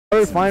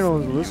third final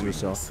loser,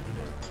 so.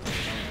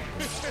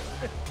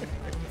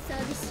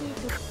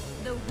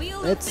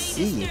 Let's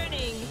see.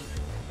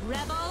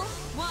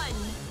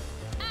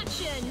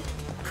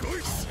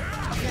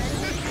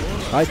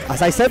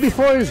 As I said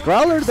before, is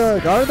Growler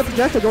the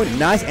projector going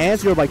nice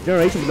answer by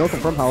Generation, no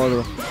confirm,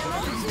 however.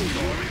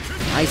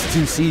 Nice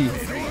 2C.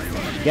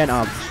 Again,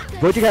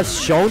 Bojack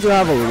has shown to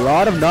have a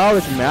lot of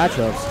knowledge in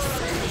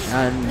matchups,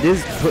 and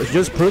this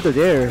just proved it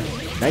there.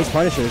 Nice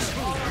punishes.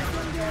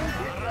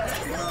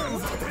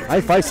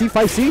 Alright, 5C,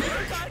 5C.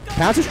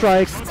 Counter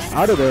strike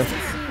out of there.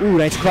 Ooh,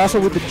 nice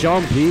crossover with the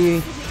jump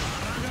B.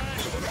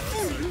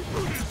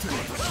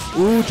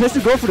 Ooh, just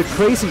to go for the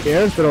crazy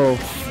air throw.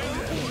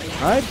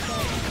 Alright.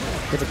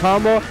 Get the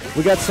combo.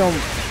 We got some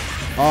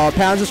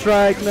Panzer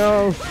Strike.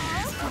 No.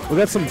 We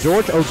got some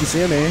George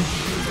Okiseme.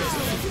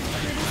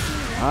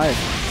 Alright.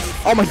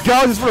 Oh my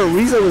god, this is for a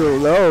reason with a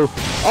low.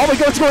 Oh my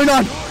god, what's going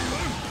on?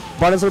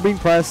 Buttons are being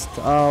pressed.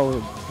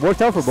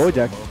 Worked out for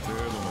Bojack.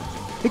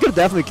 He could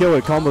definitely kill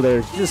a combo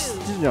there. Just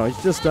you know,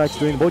 he's just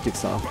doing Bojack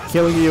stuff.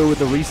 Killing you with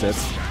the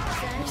resets.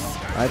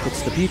 Alright,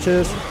 puts the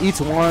peaches. Eats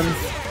one.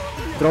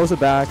 Throws it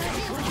back.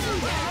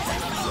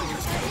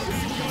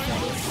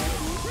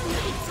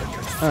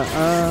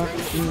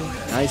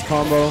 Nice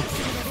combo.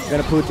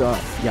 Gonna put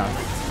yeah.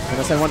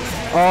 Gonna send one.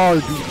 Oh,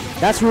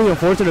 that's really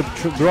unfortunate.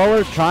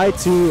 Growler tried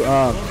to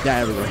yeah,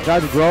 there we go. Tried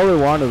to Growler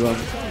one of them.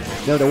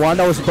 You know, the one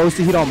that was supposed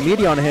to hit on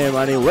media on him,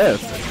 and he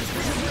whiffed.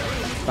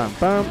 Bam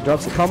bam.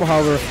 Drops the combo,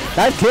 however.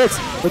 That hits,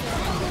 but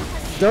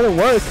doesn't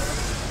work.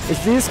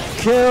 If this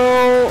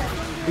kill,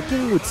 the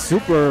king with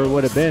super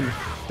would have been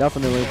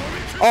definitely.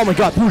 Oh my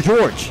god, poor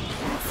George.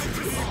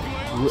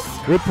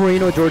 Rip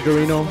Perino, George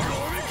Areno.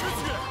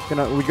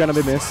 We're gonna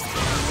be missed.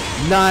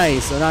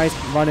 Nice, a nice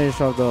punish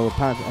of the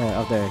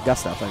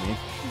Gustav. I mean,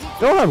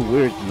 they all have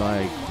weird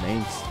like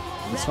names.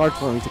 It's hard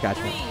for me to catch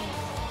them.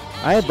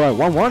 Alright, but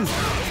 1-1.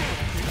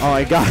 Oh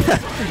my god,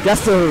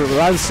 that's the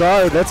right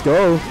side. Let's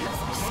go.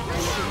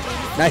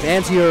 Nice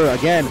anti-air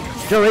again.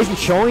 Generation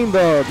showing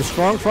the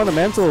strong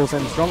fundamentals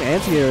and strong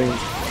anti-airing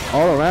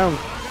all around.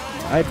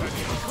 Alright.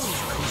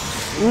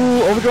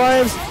 Ooh,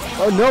 overdrives.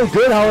 Oh no,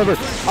 good. However,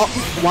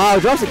 oh wow,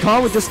 drops the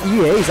combo with just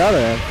EAs out of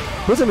there.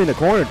 Puts him in the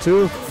corner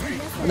too.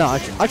 No,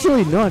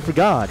 actually, no, I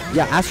forgot.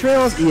 Yeah,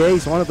 Astrael's EA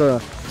is one of the,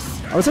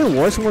 I would say, the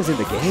worst ones in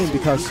the game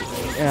because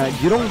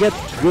you don't get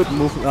good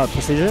move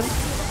precision.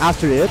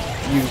 After it,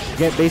 you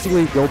get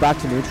basically go back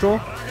to neutral,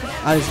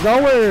 and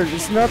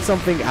it's not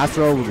something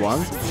Astrael would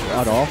want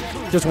at all.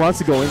 Just wants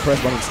to go in,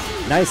 press buttons.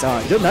 Nice,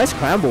 nice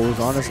scrambles,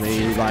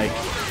 honestly. Like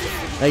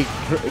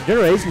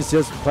Generation is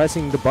just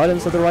pressing the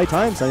buttons at the right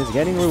times, and he's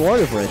getting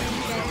rewarded for it.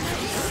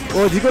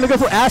 Or is he gonna go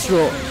for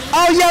Astrael?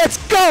 Oh yeah, let's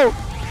go!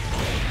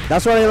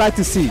 That's what I like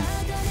to see.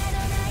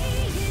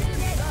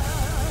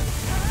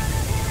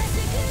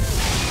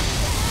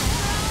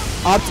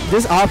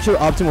 This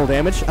optimal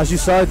damage, as you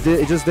saw,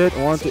 it just did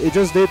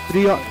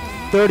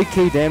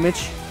 30k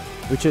damage,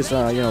 which is you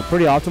know,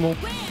 pretty optimal.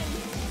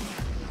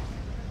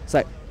 It's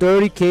like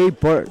 30k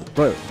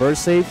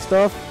burst save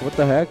stuff. What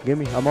the heck? Give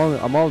me, I'm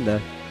on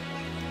there.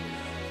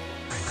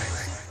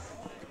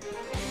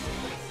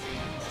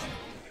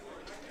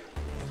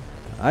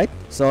 Alright,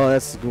 so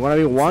that's gonna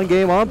be one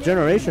game up,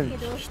 Generation.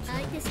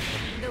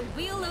 The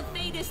wheel of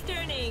fate is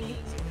turning.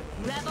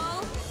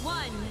 Rebel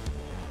 1.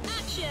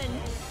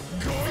 Action.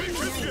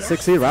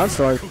 6C round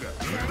start.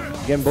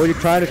 Again, Bojack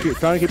trying to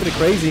keep it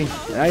crazy.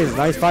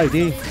 Nice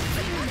 5D.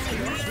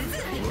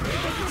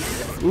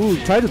 Ooh,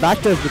 tried to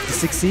backtest with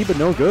the 6C, but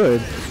no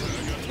good.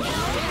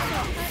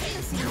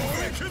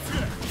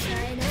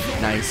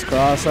 Nice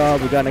cross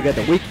up. We're gonna get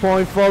the weak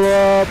point follow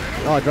up.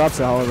 Oh, it drops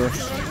it, however.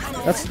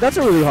 That's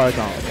a really hard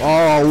combo.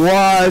 Oh,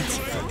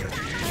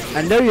 what?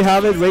 And there you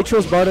have it.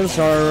 Rachel's buttons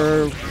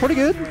are pretty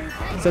good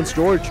since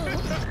George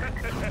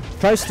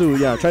tries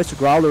to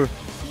Growler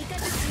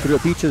through the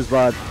peaches,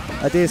 but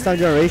I think it's time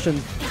Generation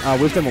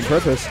with them on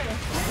purpose.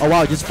 Oh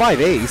wow, just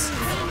 5 A's.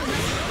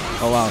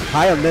 Oh wow,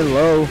 high and then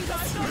low.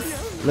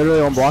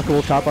 Literally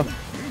unblockable Kappa.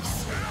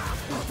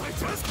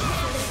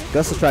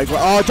 Gust strike.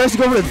 Oh, tries to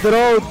go for the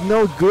throw.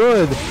 No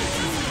good.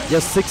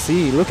 Just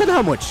 6C. Look at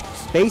how much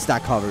space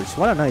that covers.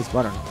 What a nice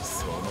button.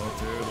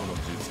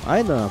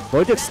 I know.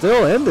 Bojack's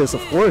still in this,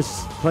 of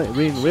course.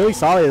 Being really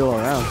solid all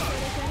around.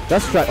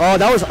 Gust strike. Oh,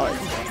 that was.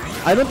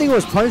 I don't think it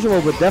was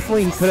punishable, but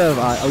definitely he could have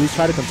at least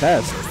tried to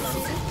contest.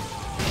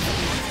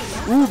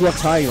 Ooh,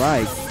 blocks high,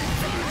 right.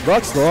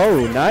 Blocks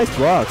low. Nice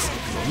blocks.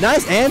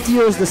 Nice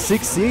anti-airs the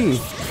 6C.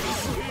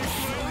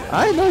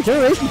 I know,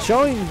 Generation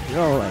showing, you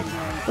know, like,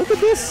 look at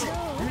this.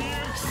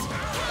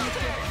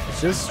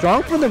 It's just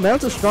strong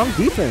fundamentals, strong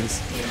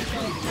defense.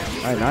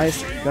 Alright,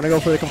 nice. Gonna go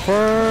for the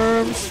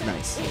confirms.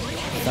 Nice.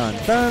 Done,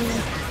 done.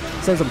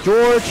 Send some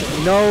George.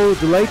 No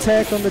delay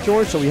tech on the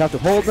George, so we have to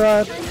hold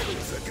that.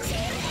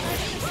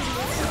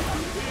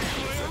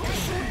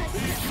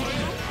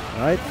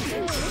 Alright.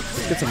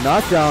 Let's get some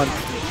knockdown.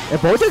 And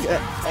Bojack,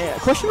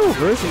 questionable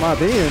verse in my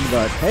opinion,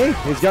 but hey,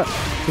 he's got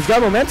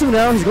momentum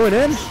now. He's going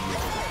in.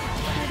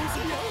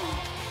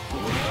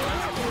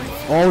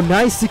 Oh,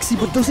 nice 60,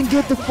 but doesn't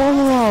get the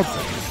follow-up.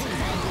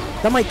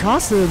 That might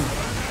cost him.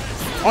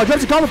 Oh,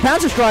 drops a combo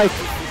Panzer Strike.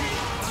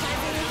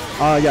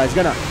 Yeah, he's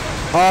gonna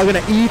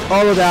eat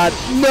all of that.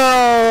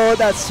 No,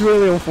 that's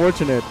really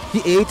unfortunate.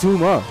 He ate too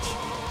much.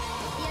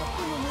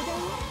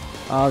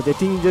 They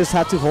think you just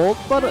have to hold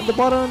the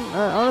button.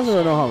 I honestly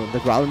don't know how the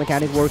growler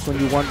mechanic works when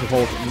you want to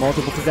hold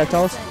multiple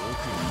projectiles.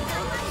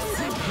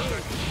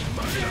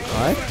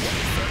 Alright.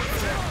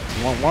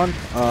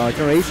 1-1.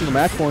 Generation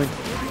match point.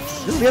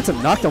 This gets a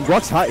knockdown.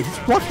 Blocks high. He's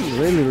blocking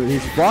really.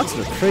 His blocks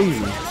are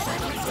crazy.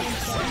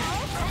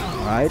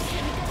 Alright.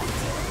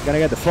 Gonna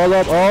get the follow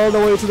up all the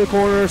way to the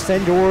corner.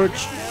 Send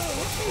George.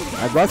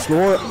 I blocks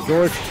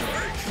George.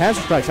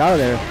 Cancer strikes out of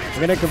there.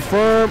 We're gonna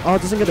confirm. Oh,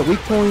 it doesn't get the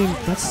weak point.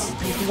 That's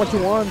what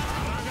you want.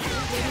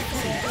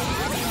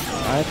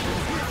 Alright.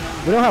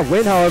 We don't have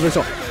win, however,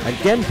 so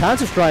again,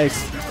 Panzer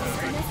strikes.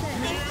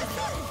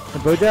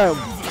 Bojack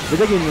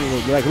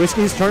like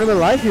risking his tournament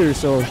life here,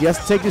 so he has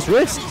to take this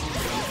risk.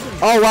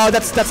 Oh wow,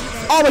 that's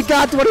oh my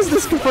god, what is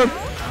this confirmed?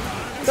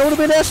 That would have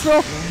been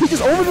Astro. He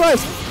just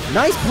overdrives.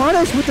 Nice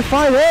punish with the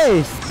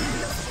 5A.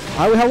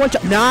 I will have one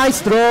shot.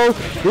 Nice throw.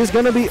 This is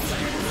gonna be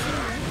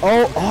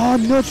oh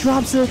no,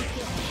 drops it.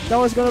 That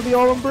was gonna be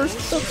all on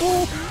burst.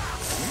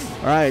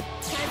 Alright.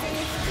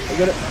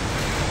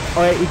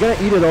 Alright, you're gonna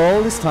eat it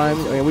all this time.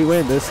 Okay, we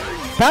win this.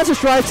 Panzer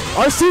strikes.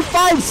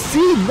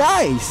 RC5C.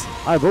 Nice.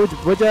 Alright,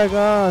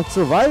 Bojack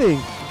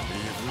surviving.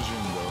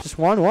 Just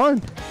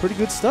 1-1. Pretty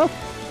good stuff.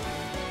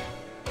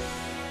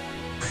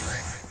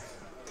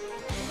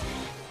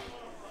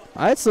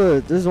 Alright, so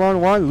this is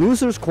 1-1.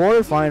 Losers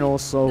quarterfinals.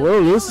 So whoever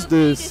loses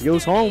this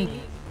goes home.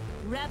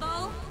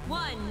 Rebel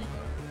 1.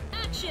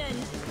 Action.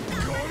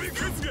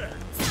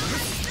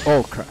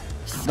 Oh crap.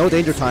 No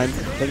danger time.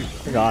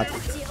 Thank God.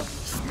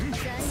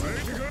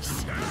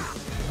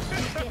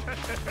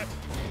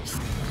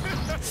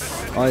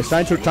 Oh, he's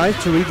trying to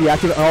read the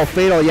active. Oh,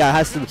 fatal. Yeah,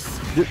 has to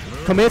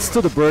commits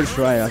to the burst,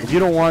 right? Like, you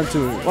don't want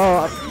to.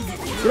 Well,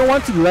 you don't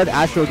want to let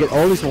Astro get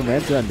all this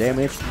momentum and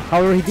damage.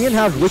 However, he didn't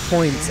have weak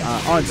points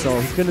on, so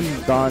he couldn't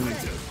have done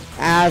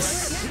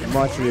as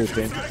much as he was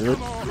to do.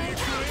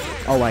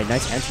 Oh, right,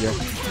 nice answer.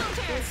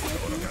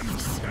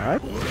 All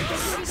right,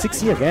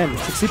 6C again.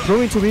 6C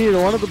proving to be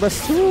one of the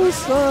best tools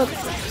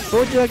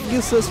Bojack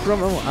uses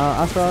from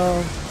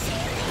Astro.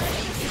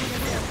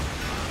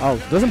 Oh,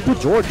 doesn't put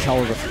George,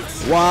 however.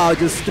 Wow,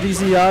 just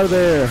 3C out of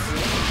there.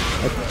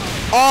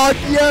 Oh,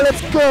 yeah,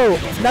 let's go.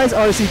 Nice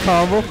RC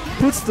combo.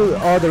 Puts the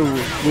other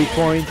weak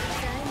point.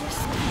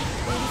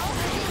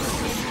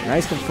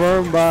 Nice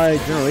confirmed by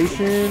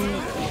Generation.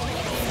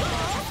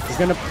 He's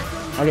gonna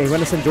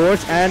send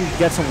George and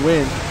get some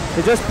win.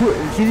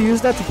 He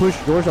used that to push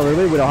George a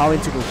little bit without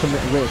having to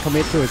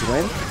commit to his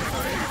win.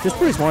 Just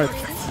pretty smart.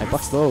 I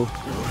bucks though.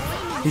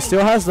 He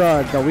still has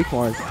the weak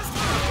point.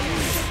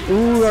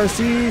 Ooh,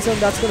 RCs,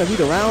 and that's gonna be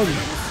the round.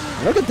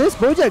 Look at this,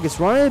 Bojack is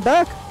running it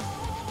back.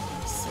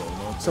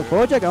 So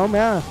Bojack, oh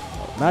man,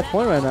 match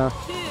point right now.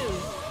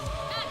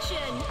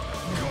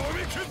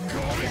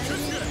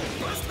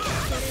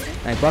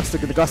 And bucks the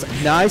Gust.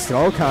 Nice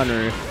throw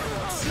counter.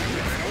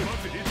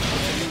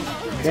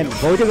 Again,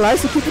 Bojack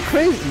likes to keep it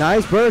crazy.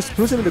 Nice burst,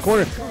 puts him in the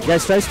corner.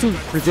 Guys tries to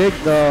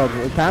predict the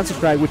Panzer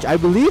strike, which I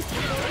believe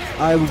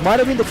might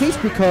have been the case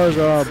because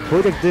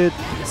Bojack did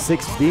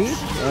 6B,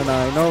 and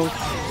I know,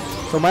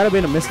 so it might have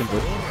been a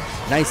misinput.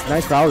 Nice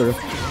Prowler.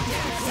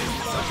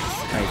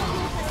 Nice.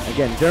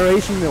 Again,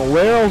 Generation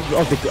aware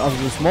of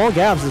the small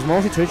gaps, the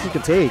small situations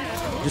can take.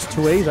 Just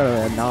 2A's out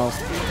of it now.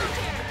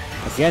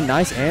 Again,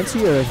 nice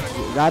anti.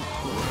 That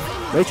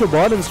Rachel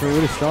buttons are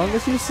really strong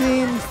as you've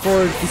seen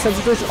for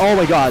desensitization. Oh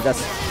my god,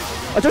 that's.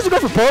 I tried to go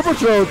for Purple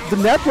Throw, the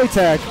net play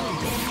tag. I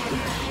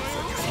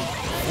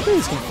think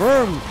it's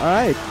confirmed.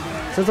 Alright.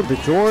 Sends up to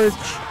George.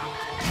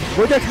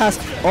 Bojack has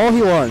all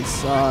he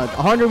wants.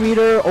 100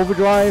 meter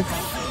overdrive.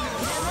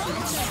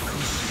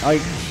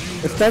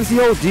 Extends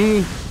the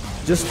OD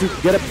just to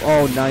get it.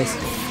 Oh, nice.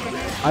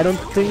 I don't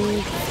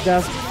think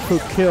that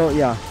could kill.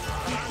 Yeah.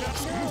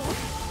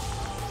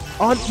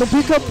 On the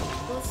pickup.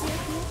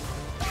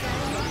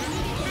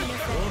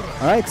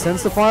 Alright,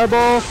 sends the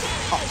fireball.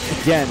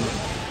 Again.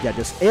 Yeah,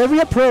 just every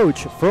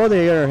approach for the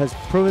air has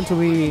proven to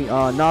be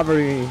not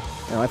very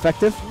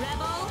effective.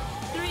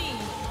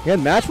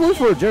 Again, match point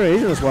for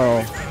Generation as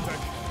well.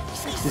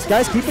 This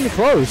guy's keeping it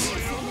close.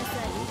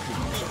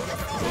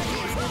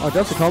 Oh,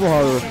 drops the combo,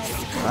 however.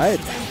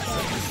 Alright.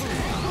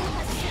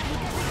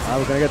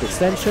 We're gonna get the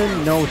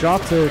extension. No,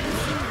 dropped it.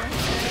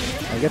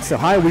 Gets the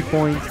high weak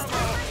point.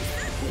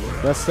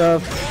 Best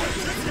stuff.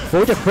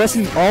 Bojack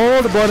pressing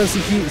all the buttons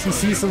he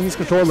sees on his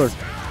controller.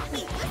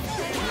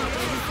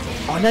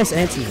 Oh, nice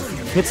anti.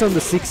 Hits on the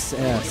 6C.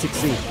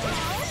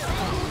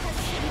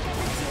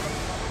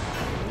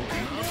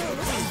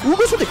 Ooh,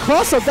 goes with the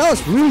cross up. That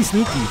was really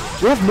sneaky.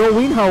 We have no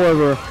win,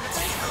 however.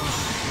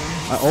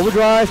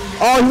 Overdrive.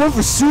 Oh, he went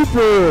for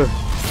super.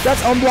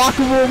 That's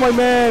unblockable, my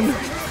man.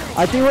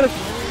 I think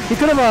he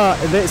could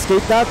have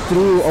escaped that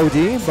through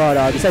OD,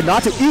 but decided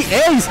not to.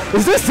 Ace!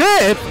 Is this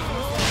it?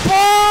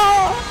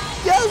 Oh!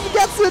 Yes, he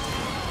gets it.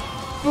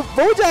 But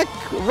Bojack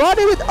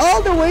running it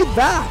all the way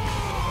back.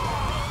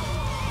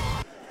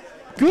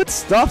 good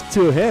stuff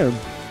to him.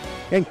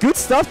 And good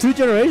stuff to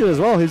GEnerATion as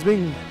well. He's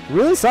been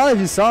really solid,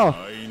 you saw.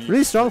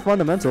 Really strong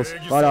fundamentals.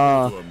 But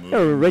yeah,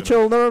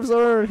 Rachel nerves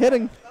are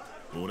hitting.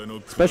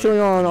 Especially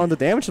on the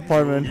damage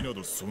department.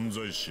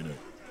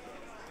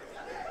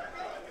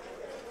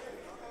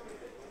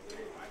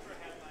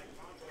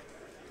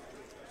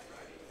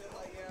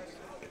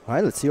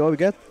 Alright, let's see what we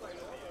get.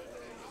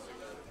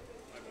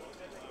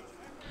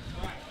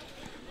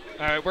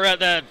 Alright, we're at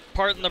that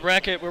part in the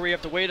bracket where we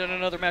have to wait on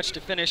another match to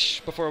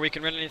finish before we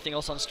can run anything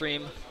else on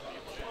stream.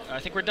 I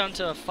think we're down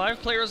to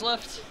 5 players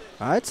left.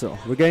 Alright, so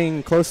we're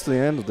getting close to the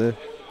end of the...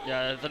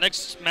 Yeah, the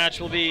next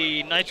match will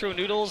be Nitro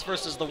Noodles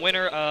versus the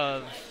winner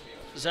of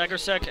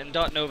Zagersek and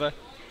 .Nova.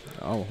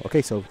 Oh,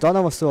 okay, so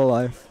 .Nova's still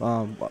alive.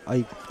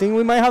 I think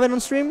we might have it on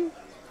stream.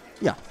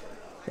 Yeah.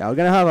 Yeah, we're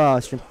gonna have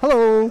a stream.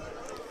 Hello!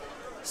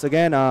 So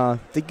again,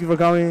 thank you for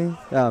coming,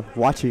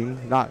 watching.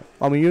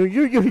 I mean,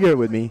 you're here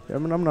with me.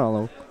 I'm not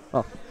alone.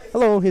 Oh,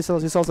 hello. He's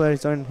joining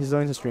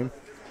the stream.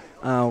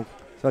 So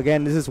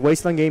again, this is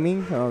Wasteland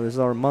Gaming. This is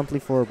our monthly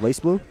for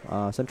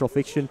BlazBlue, Central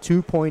Fiction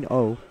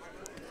 2.0,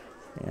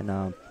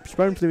 and it's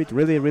going to be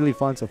really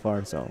fun so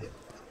far. So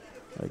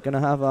we're gonna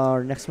have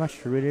our next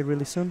match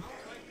really soon.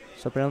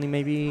 So apparently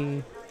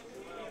maybe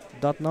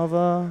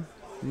 .Nova,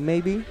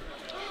 maybe.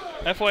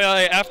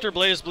 FYI, after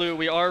BlazBlue,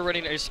 we are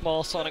running a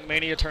small Sonic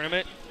Mania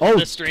tournament on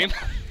this stream.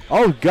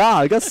 Oh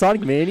god, I got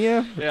Sonic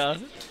Mania? Yeah.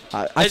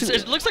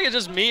 It looks like it's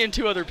just me and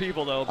 2 other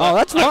people though. Oh,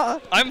 that's fine.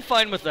 I'm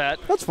fine with that.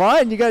 That's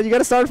fine. You got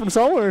to start from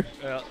somewhere.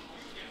 Yeah.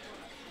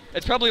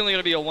 It's probably only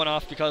gonna be a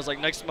one-off because like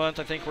next month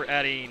I think we're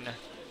adding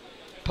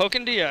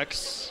Pokken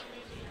DX,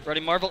 we're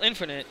adding Marvel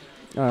Infinite.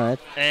 All right.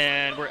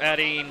 And we're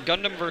adding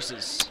Gundam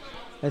Versus.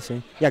 I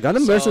see. Yeah,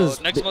 Gundam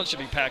Versus. Next month should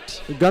be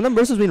packed. Gundam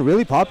Versus has been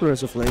really popular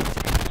as of late.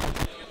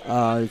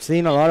 I've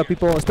seen a lot of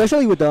people,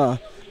 especially with the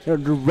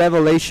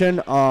revelation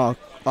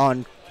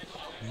on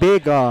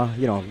big,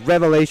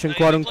 revelation,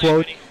 quote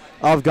unquote,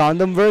 of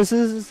Gundam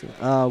Versus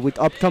with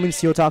upcoming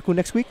Siotaku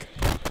next week.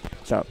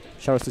 Shout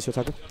out to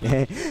Siotaku.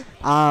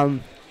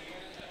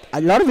 A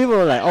lot of people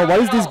are like, oh,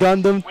 what is this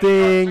Gundam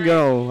thing?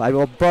 I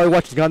will probably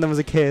watch Gundam as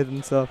a kid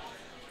and stuff.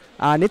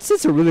 And it's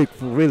a really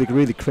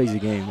crazy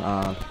game.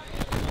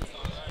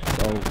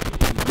 So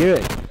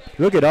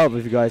look it up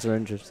if you guys are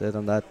interested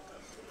on that.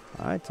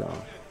 Alright, so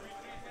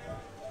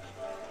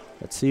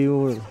let's see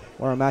what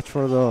our match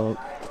for the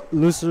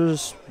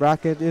losers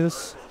bracket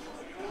is.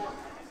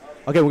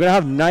 Okay, we're gonna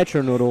have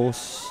Nitro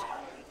Noodles.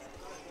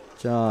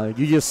 You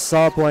just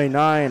saw playing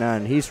 9,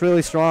 and he's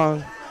really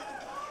strong.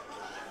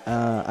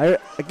 I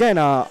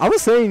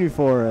was saying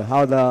before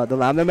how the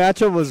Lambda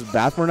matchup was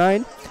bad for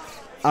 9,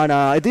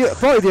 and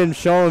probably didn't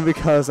show him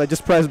because I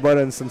just pressed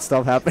buttons and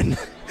stuff happened.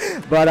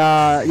 But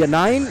yeah,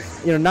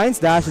 9's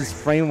dash is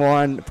frame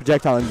 1,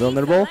 projectile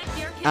invulnerable,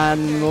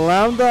 and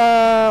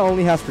Lambda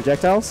only has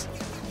projectiles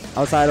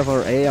outside of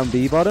her A and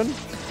B button,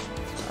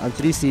 and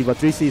 3C, but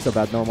 3C is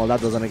about normal, that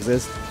doesn't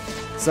exist.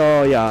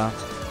 So yeah,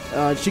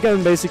 she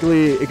can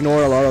basically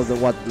ignore a lot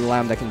of what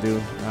Lambda can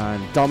do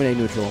and dominate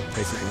neutral,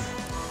 basically.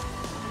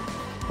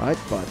 Right,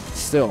 but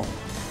still,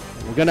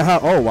 we're gonna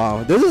have. Oh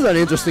wow, this is an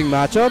interesting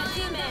matchup.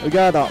 We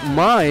got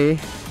Mai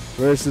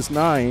versus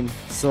 9.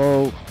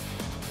 So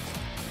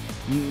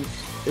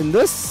in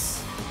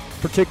this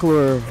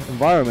particular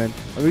environment,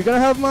 are we gonna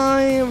have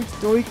Mai? Are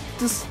we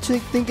just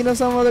thinking of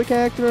some other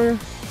character?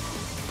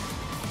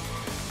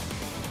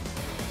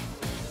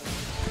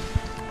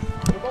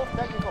 They're both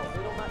technical.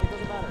 It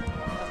doesn't matter.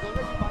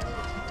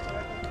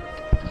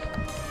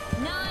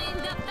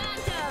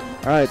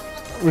 All right,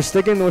 we're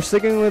sticking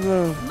with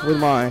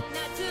Mai.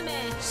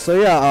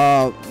 So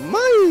yeah,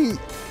 Mai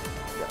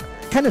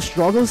kind of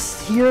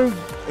struggles here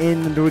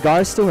in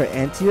regards to her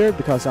anti-air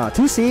because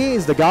 2C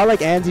is the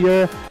godlike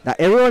anti-air that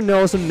everyone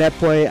knows in net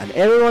play and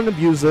everyone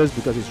abuses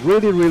because it's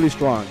really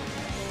strong.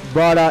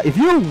 But if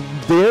you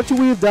dare to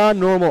weave down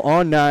normal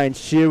on 9,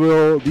 she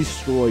will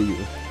destroy you.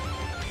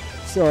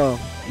 So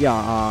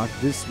yeah,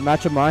 this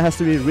matchup Mai has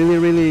to be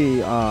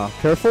really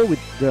careful with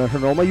her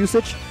normal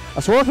usage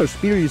as well as her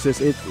spear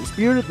usage.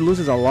 Spear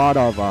loses a lot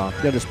of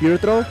the spear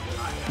throw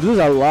loses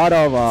a lot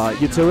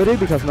of utility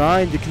because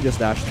 9 you can just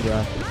dash through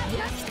that.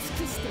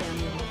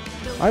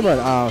 Alright, but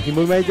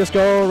Himu may just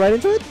go right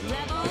into it.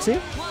 Let's see.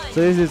 So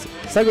this is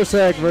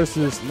Zagersek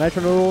versus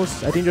Nitro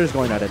Noodles. I think they're just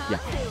going at it. Yeah.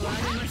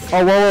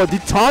 Oh, whoa, the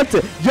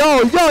taunted. Yo,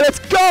 let's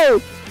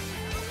go!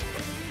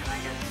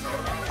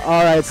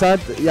 Alright, so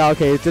yeah,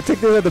 okay.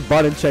 Take this as the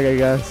button check, I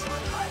guess.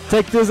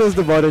 Take this as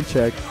the button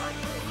check.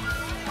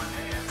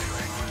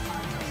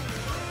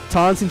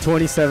 Taunts in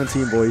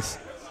 2017, boys.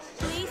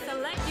 Please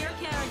select your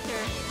character.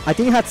 I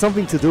think it had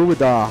something to do with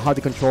how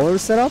the controller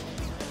is set up.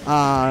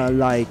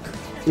 Like,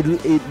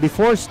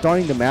 before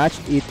starting the match,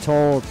 it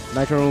told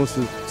Nitro Noodles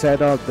to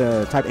set up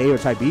the type A or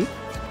type B,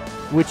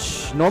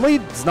 which normally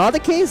is not the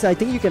case. I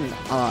think you can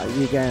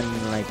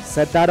like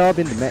set that up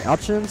in the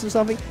options or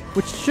something,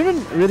 which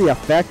shouldn't really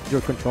affect your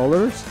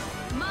controllers.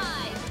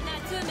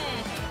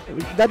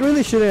 That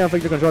really shouldn't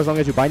affect the controllers as long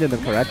as you bind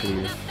them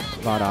correctly.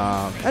 But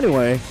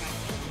anyway,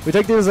 we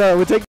take this.